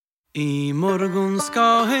I morgon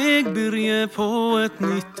ska jeg byrje på et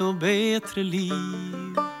nytt og betre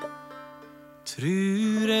liv,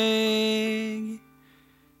 tror jeg.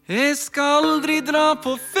 Jeg skal aldri dra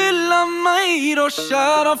på fylla mer og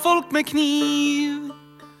skjære folk med kniv,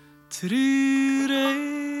 tror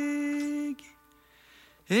jeg.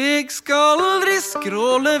 Jeg skal aldri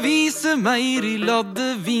skråle vise mer i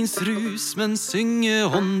laddevinsrus, men synge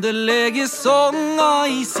håndelege sånger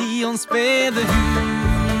i Sions bedehus,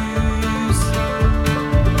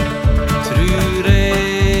 tror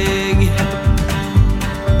jeg.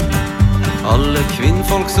 Alle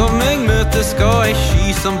kvinnfolk som jeg møter skal jeg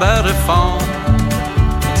sky som bare faen,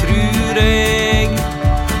 tror jeg.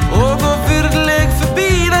 Og gå virkelig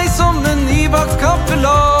forbi deg som en nybakt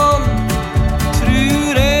kapellan,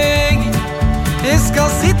 tror jeg. Jeg skal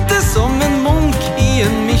sitte som en munk i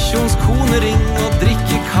en misjonskonering og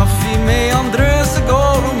drikke kaffe med Andrøse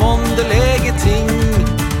går om åndelege ting,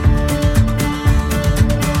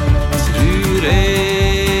 tror jeg.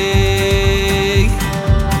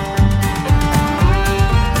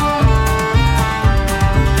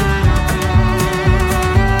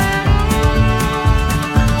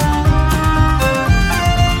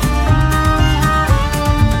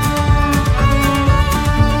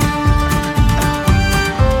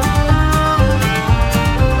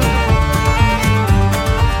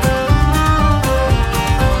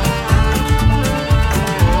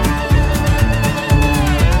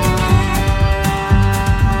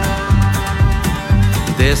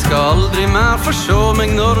 Jeg skal aldri mer få se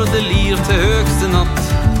meg når det lir til høgste natt,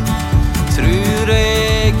 tror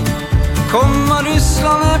jeg. Kommer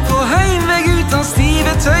Russland på heimveg uten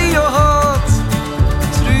stive tøy og hat,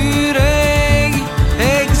 tror jeg.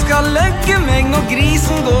 Jeg skal legge meg når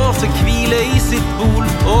grisen går til hvile i sitt bol,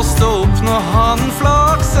 og stå opp når han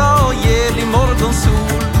flaksa og gjel i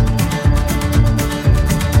morgensol,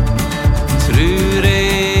 tror jeg.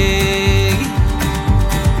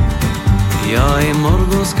 Ja, i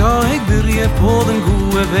morgen skal jeg byrje på den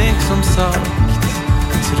gode veg som sagt,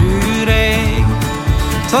 tror jeg.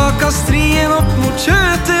 Taka strien opp mot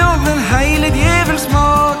kjøtet og den hele djevels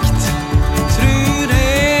makt, tror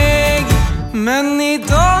jeg. Men i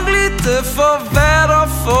dag lite for være,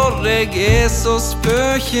 for jeg så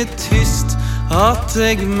spøkje tyst at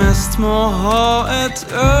jeg mest må ha et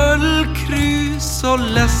ølkrus og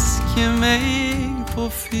leske meg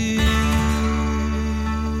på fyr,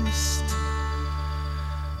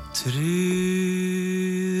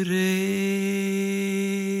 tror